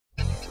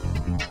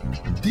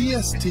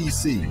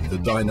DSTC, the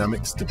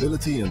dynamic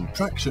stability and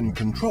traction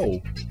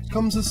control,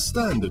 comes as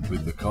standard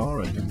with the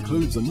car and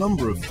includes a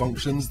number of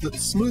functions that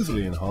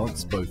smoothly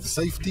enhance both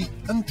safety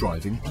and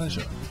driving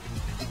pleasure.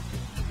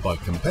 By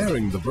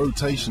comparing the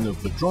rotation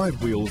of the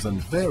drive wheels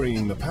and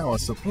varying the power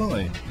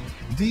supply,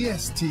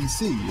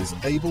 DSTC is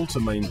able to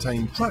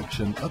maintain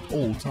traction at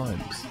all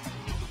times.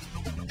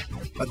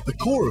 At the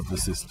core of the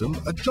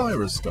system, a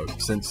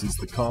gyroscope senses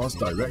the car's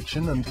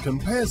direction and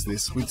compares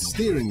this with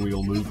steering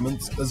wheel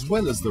movements as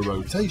well as the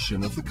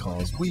rotation of the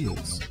car's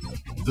wheels.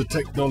 The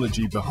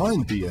technology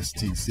behind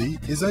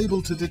DSTC is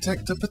able to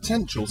detect a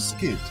potential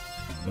skid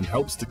and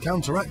helps to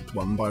counteract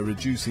one by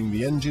reducing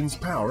the engine's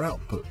power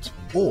output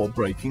or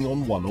braking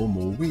on one or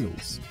more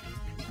wheels.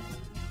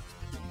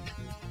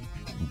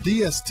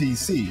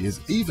 DSTC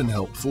is even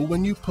helpful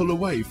when you pull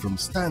away from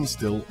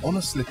standstill on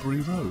a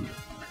slippery road.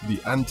 The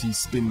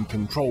anti-spin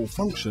control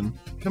function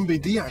can be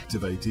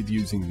deactivated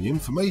using the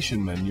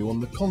information menu on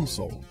the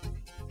console,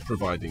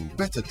 providing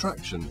better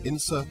traction in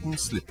certain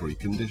slippery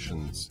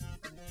conditions.